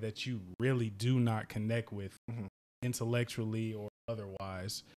somebody that you really do not connect with intellectually or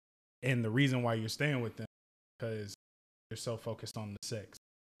otherwise. And the reason why you're staying with them is because you're so focused on the sex.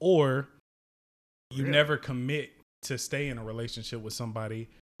 Or you never commit to stay in a relationship with somebody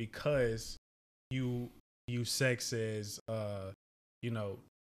because you sex as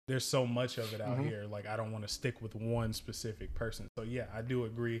there's so much of it out here. Like, I don't want to stick with one specific person. So yeah, I do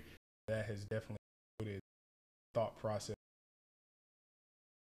agree that has definitely included thought process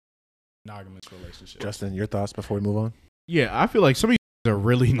monogamous relationship. Justin, your thoughts before we move on? Yeah, I feel like some of you are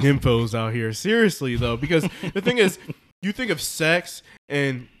really nymphos out here. Seriously, though, because the thing is, you think of sex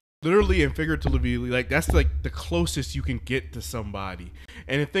and literally and figuratively, like that's like the closest you can get to somebody.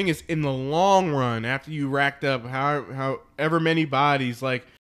 And the thing is, in the long run, after you racked up however many bodies, like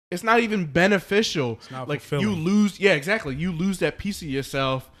it's not even beneficial. It's not like fulfilling. you lose, yeah, exactly. You lose that piece of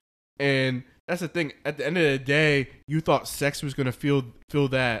yourself, and that's the thing. At the end of the day, you thought sex was gonna fill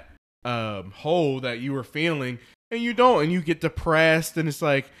that hole that you were feeling, and you don't, and you get depressed, and it's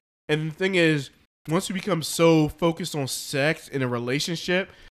like, and the thing is, once you become so focused on sex in a relationship,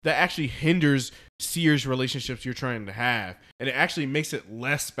 that actually hinders serious relationships you're trying to have, and it actually makes it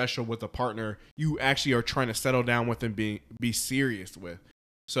less special with a partner you actually are trying to settle down with and be serious with.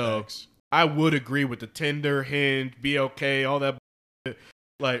 So Thanks. I would agree with the Tinder, Hinge, BLK, all that.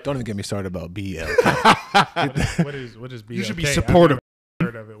 Like, Don't even get me started about BL. What is BLK? you should be supportive. I've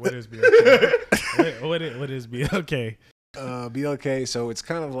never heard of it. What is BLK? what is BLK? BLK, so it's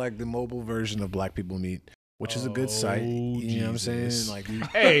kind of like the mobile version of Black People Meet, which is a good site. You know what I'm saying? Jesus. Like,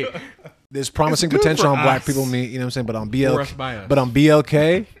 Hey, there's promising good potential for on Black us. People Meet. You know what I'm saying? But on for us by us.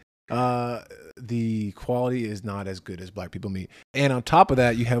 BLK, the quality is not as good as Black People Meet. And on top of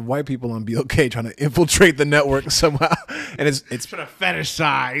that, you have white people on BLK trying to infiltrate the network somehow, and it's trying to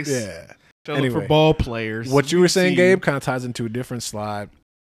fetishize. yeah. Trying to look Anyway, for ball players. What you were saying, See. Gabe, kind of ties into a different slide,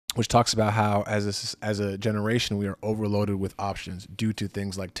 which talks about how as a generation we are overloaded with options due to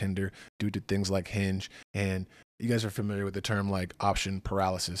things like Tinder, due to things like Hinge, and you guys are familiar with the term like option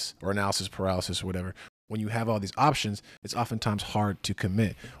paralysis or analysis paralysis or whatever. When you have all these options, it's oftentimes hard to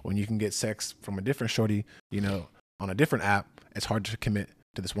commit. When you can get sex from a different shorty, on a different app, it's hard to commit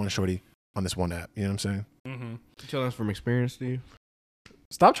to this one shorty on this one app. You know what I'm saying? Mm-hmm. You telling us from experience, Steve?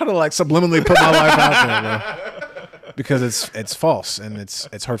 Stop trying to like subliminally put my life out there, bro. Because it's false and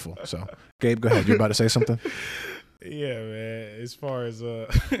it's hurtful. So, Gabe, go ahead. You're about to say something? Yeah, man. As far as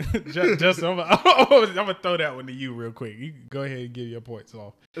Justin, I'm gonna throw that one to you real quick. You can go ahead and give your points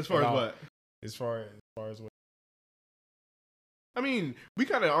off. As far as But what? As far as what? I mean, we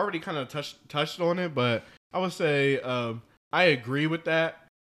kind of already touched on it, but I would say I agree with that.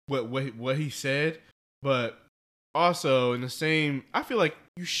 What he said, but also in the same, I feel like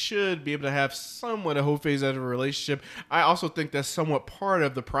you should be able to have somewhat a whole phase out of a relationship. I also think that's somewhat part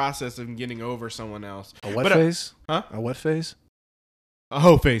of the process of getting over someone else. A what phase? Huh? A what phase? A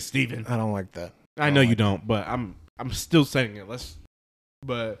whole phase, Steven. I don't like that. I know you don't, but I'm still saying it.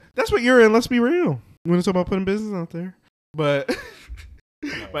 But that's what you're in. Let's be real. We want to talk about putting business out there, but.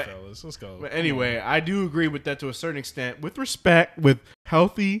 Come on, fellas, let's go. But anyway, I do agree with that to a certain extent. With respect, with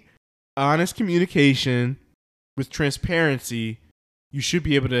healthy, honest communication, with transparency, you should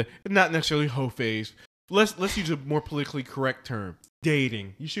be able to, not necessarily hoe phase. Let's use a more politically correct term.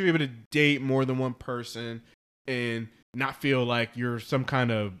 Dating. You should be able to date more than one person and not feel like you're some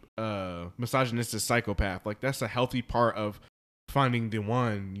kind of misogynistic psychopath. Like that's a healthy part of finding the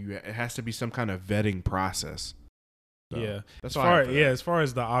one. It has to be some kind of vetting process. So, yeah, that's as far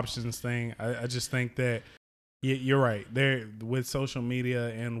as the options thing, I just think that you're right. There with social media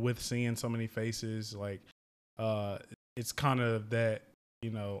and with seeing so many faces, like it's kind of that,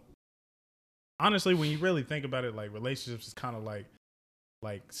 you know, honestly, when you really think about it, like relationships is kind of like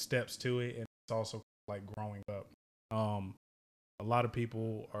steps to it, and it's also like growing up. A lot of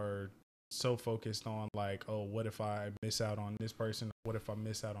people are so focused on like, oh, what if I miss out on this person? What if I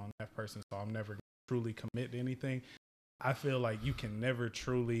miss out on that person? So I'm never gonna truly commit to anything. I feel like you can never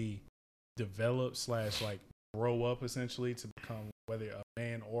truly develop / like grow up essentially to become whether a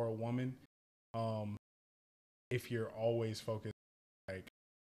man or a woman. If you're always focused, like,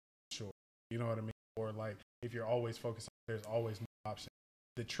 sure, you know what I mean? Or like, if you're always focused on, there's always more options.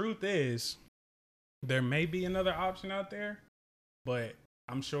 The truth is, there may be another option out there, but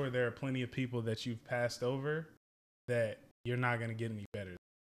I'm sure there are plenty of people that you've passed over that you're not going to get any better.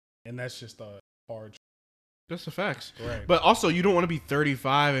 And that's just a hard truth. That's the facts. Right. But also, you don't want to be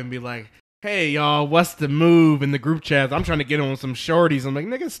 35 and be like, hey, y'all, what's the move in the group chats? I'm trying to get on some shorties. I'm like,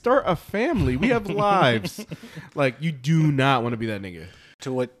 nigga, start a family. We have lives. Like, you do not want to be that nigga.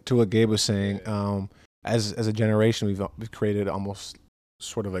 To what Gabe was saying, as a generation, we've created almost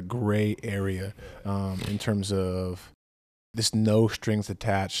sort of a gray area in terms of this no strings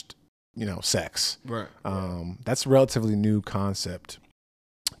attached, sex. Right. That's a relatively new concept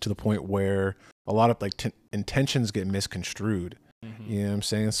to the point where a lot of like intentions get misconstrued. Mm-hmm. You know what I'm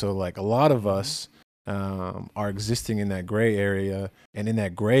saying? So like a lot of us are existing in that gray area, and in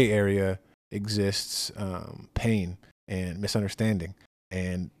that gray area exists pain and misunderstanding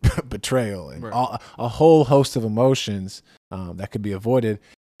and betrayal and a whole host of emotions that could be avoided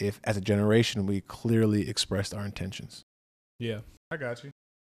if, as a generation, we clearly expressed our intentions. Yeah, I got you.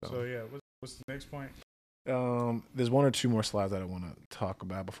 So yeah, what's the next point? There's one or two more slides that I want to talk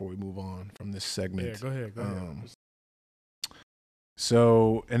about before we move on from this segment. Yeah, go ahead.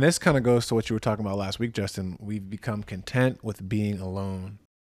 So, and this kind of goes to what you were talking about last week, Justin. We've become content with being alone,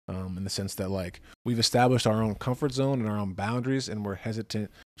 in the sense that like we've established our own comfort zone and our own boundaries, and we're hesitant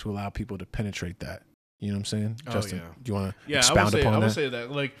to allow people to penetrate that. You know what I'm saying, Justin? Yeah. Do you want to expound upon that? I would say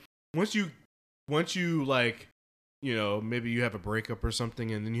that like once you like, maybe you have a breakup or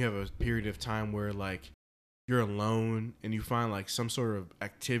something, and then you have a period of time where like you're alone and you find like some sort of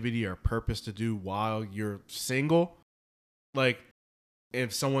activity or purpose to do while you're single, like.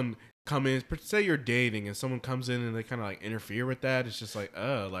 If someone say you're dating and someone comes in and they kind of like interfere with that, it's just like,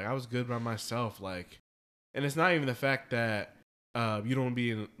 like I was good by myself. Like, and it's not even the fact that you don't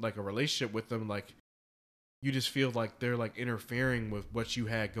be in like a relationship with them. Like, you just feel like they're like interfering with what you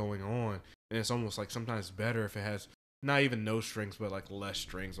had going on. And it's almost like sometimes better if it has not even no strings, but like less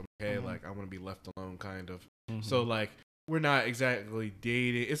strings. Okay. Mm-hmm. Like I want to be left alone kind of. Mm-hmm. So like, we're not exactly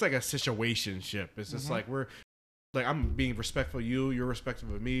dating. It's like a situationship. It's just like like I'm being respectful of you, you're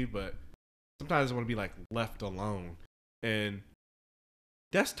respectful of me, but sometimes I want to be like left alone. And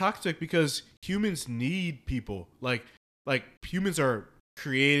that's toxic because humans need people. Like humans are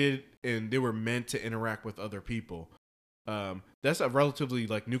created and they were meant to interact with other people. That's a relatively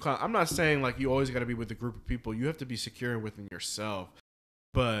like new I'm not saying like you always got to be with a group of people. You have to be secure within yourself.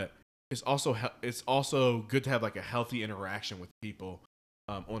 But it's also good to have like a healthy interaction with people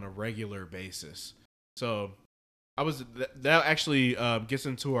on a regular basis. So that actually gets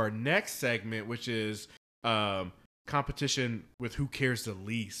into our next segment, which is competition with who cares the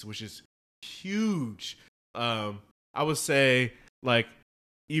least, which is huge. I would say like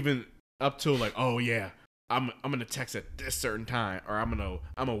even up to like, oh yeah, I'm gonna text at this certain time, or I'm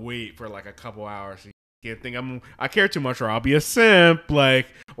gonna wait for like a couple hours. You can't think I care too much, or I'll be a simp, like,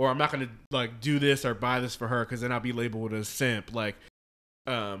 or I'm not gonna like do this or buy this for her because then I'll be labeled as a simp, like.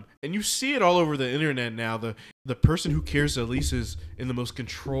 And you see it all over the internet now. The person who cares the least is in the most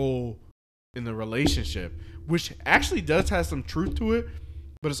control in the relationship, which actually does have some truth to it,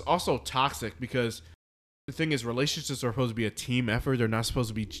 but it's also toxic because the thing is relationships are supposed to be a team effort. They're not supposed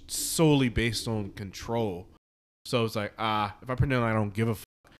to be solely based on control. So it's like, if I pretend I don't give a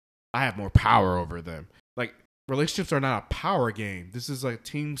fuck, I have more power over them. Like, relationships are not a power game. This is like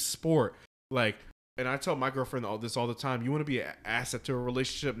team sport. Like, and I tell my girlfriend all the time. You want to be an asset to a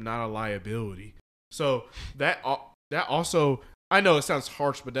relationship, not a liability. So that also, I know it sounds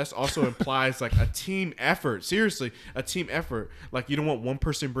harsh, but that also implies like a team effort. Seriously, a team effort. Like you don't want one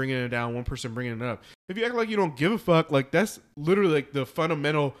person bringing it down, one person bringing it up. If you act like you don't give a fuck, like that's literally like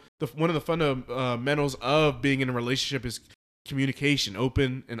one of the fundamentals of being in a relationship is communication,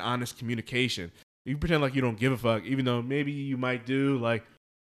 open and honest communication. You pretend like you don't give a fuck, even though maybe you might do. Like,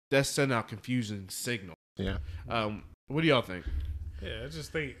 that's sending out confusing signal. Yeah. What do y'all think? Yeah, I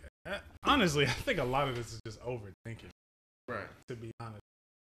just think, honestly, I think a lot of this is just overthinking. Right. To be honest,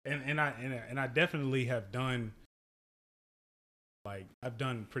 and I definitely have done, like, I've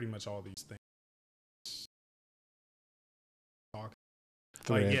done pretty much all these things.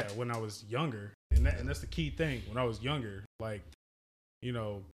 Like, yeah, when I was younger, and that's the key thing. When I was younger, like,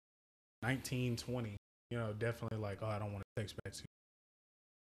 19, 20, definitely like, oh, I don't want to text back to you.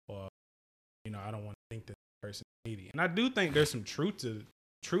 Or, I don't want to think that the person is needy. And I do think there's some truth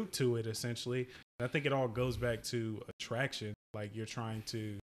to it, essentially. And I think it all goes back to attraction. Like, you're trying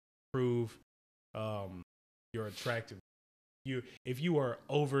to prove you're attractive. If you are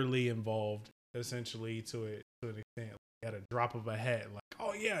overly involved, essentially, to an extent, like, at a drop of a hat, like,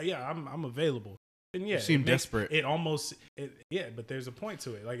 oh yeah, I'm available. And yeah, you seem desperate. But there's a point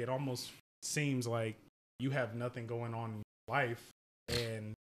to it. Like, it almost seems like you have nothing going on in your life,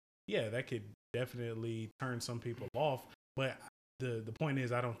 and yeah, that could definitely turn some people off. But the point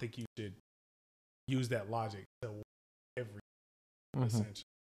is, I don't think you should use that logic to every essentially.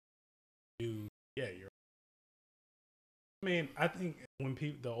 I mean, I think when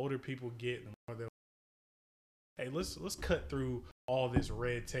the older people get, the more they're, hey, let's cut through all this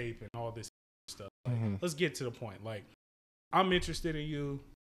red tape and all this stuff. Like, let's get to the point. Like, I'm interested in you.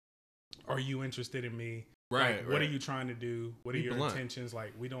 Are you interested in me? Right. Like, what are you trying to do? What are your blunt. intentions?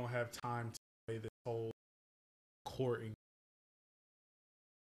 Like, we don't have time to play this whole courting.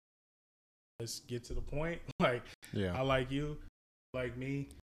 Let's get to the point. Like, yeah, I like you, like me.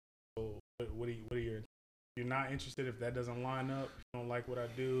 So what are your? If you're not interested, if that doesn't line up, if you don't like what I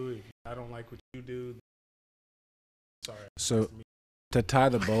do, if I don't like what you do, sorry. So to tie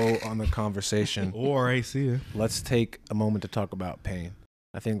the bow on the conversation, Or I see it. let's take a moment to talk about pain.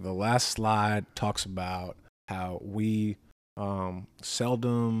 I think the last slide talks about how we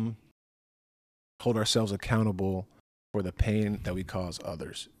seldom hold ourselves accountable for the pain that we cause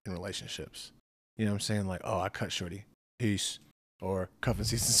others in relationships. You know what I'm saying? Like, oh, I cut shorty. Peace. Or cuffing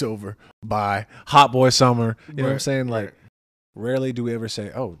season's over. Bye. Hot boy summer. You know what I'm saying? Like, rarely do we ever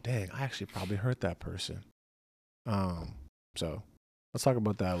say, oh, dang, I actually probably hurt that person. So let's talk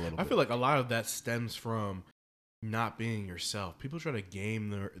about that a little bit. I feel like a lot of that stems from not being yourself. People try to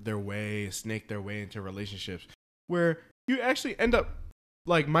game their way, snake their way into relationships where you actually end up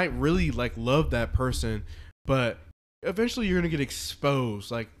like might really like love that person, but eventually you're gonna get exposed.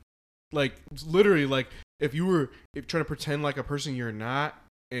 Like literally, like if trying to pretend like a person you're not,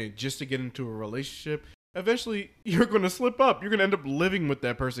 and just to get into a relationship, eventually you're gonna slip up. You're gonna end up living with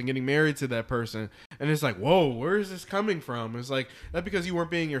that person, getting married to that person, and it's like, whoa, where is this coming from? It's like that's because you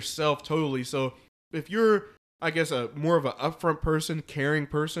weren't being yourself totally. So if you're, I guess, a more of an upfront person, caring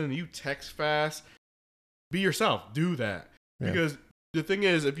person, you text fast, be yourself. Do that. Yeah. Because the thing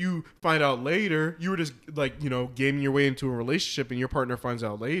is, if you find out later, you were just like, gaming your way into a relationship and your partner finds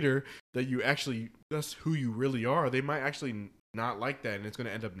out later that you actually, that's who you really are, they might actually not like that and it's going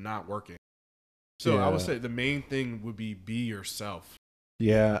to end up not working. So I would say the main thing would be yourself.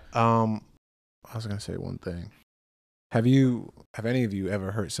 Yeah. I was going to say one thing. Have any of you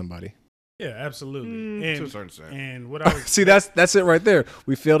ever hurt somebody? Yeah, absolutely. To a certain extent. And what I would see, that's it right there.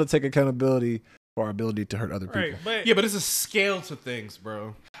 We fail to take accountability for our ability to hurt other people. But it's a scale to things,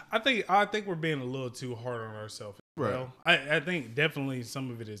 bro. I think we're being a little too hard on ourselves. Right. Well, I think definitely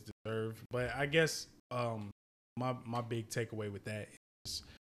some of it is deserved, but I guess my big takeaway with that is,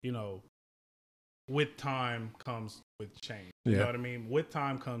 with time comes with change. You know what I mean? With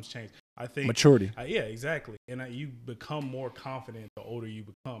time comes change. I think maturity. Yeah, exactly. And you become more confident the older you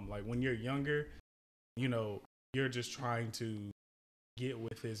become. Like when you're younger, you're just trying to get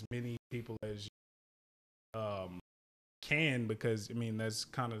with as many people as you can, because that's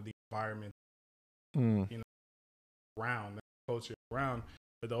kind of the environment around, that culture around.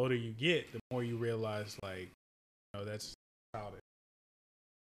 But the older you get, the more you realize, like, that's childish.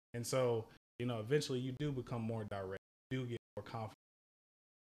 And so, eventually you do become more direct. You do get more confident.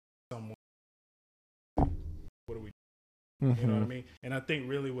 Someone, what do we do? You know what I mean? And I think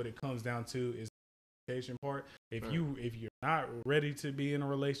really what it comes down to is the communication part. If you're not ready to be in a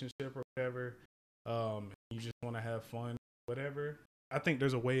relationship or whatever, you just want to have fun, whatever, I think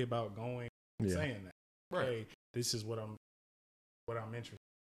there's a way about going and saying that. Right. Hey, this is what I'm interested in.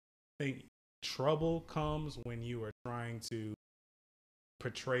 I think trouble comes when you are trying to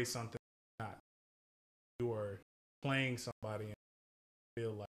portray something not. You are playing somebody and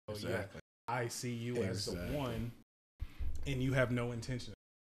feel like, oh yeah, I see you as the one, and you have no intention.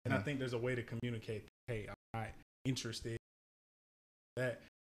 And I think there's a way to communicate, hey, I'm not interested in that.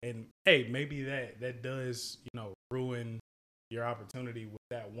 And hey, maybe that does, ruin your opportunity with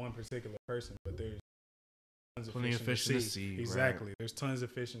that one particular person, but there's tons of Plenty of fish in the sea. Exactly. Right. There's tons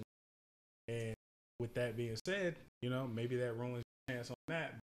of fish in the sea. And with that being said, maybe that ruins your chance on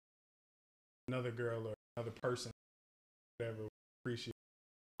that. Another girl or another person, whatever, would appreciate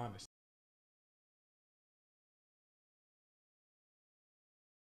honesty.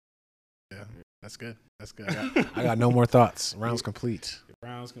 Yeah, that's good. That's good. I got no more thoughts. Round's complete.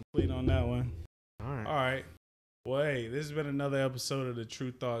 Round's complete on that one. All right. All right. Well, hey, this has been another episode of the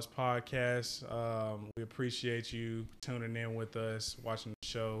True Thoughts Podcast. We appreciate you tuning in with us, watching the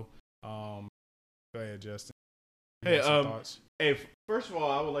show. Go ahead, Justin. Hey, thoughts? Hey, first of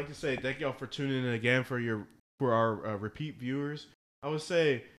all, I would like to say thank y'all for tuning in again for our repeat viewers. I would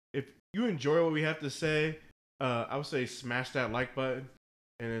say if you enjoy what we have to say, I would say smash that like button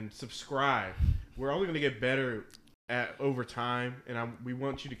and then subscribe. We're only going to get better over time, and we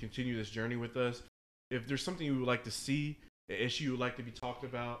want you to continue this journey with us. If there's something you would like to see, an issue you would like to be talked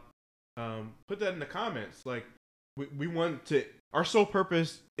about, put that in the comments. Like we want to. Our sole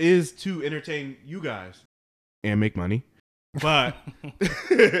purpose is to entertain you guys and make money. But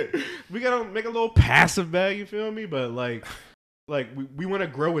we gotta make a little passive bag, you feel me? But like we want to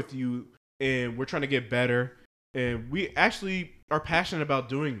grow with you, and we're trying to get better, and we actually are passionate about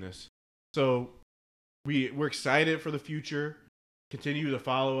doing this. So we're excited for the future. Continue to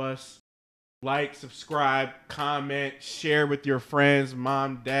follow us, like, subscribe, comment, share with your friends,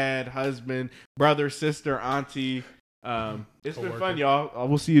 mom, dad, husband, brother, sister, auntie. It's been fun, y'all.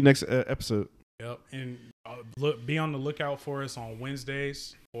 We'll see you next episode. Yep, and be on the lookout for us on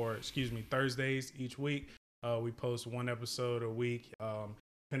Thursdays each week. We post one episode a week,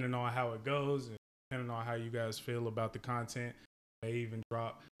 depending on how it goes and depending on how you guys feel about the content. They even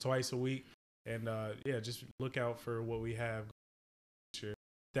drop twice a week, and just look out for what we have.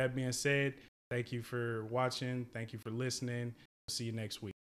 That being said, thank you for watching. Thank you for listening. See you next week.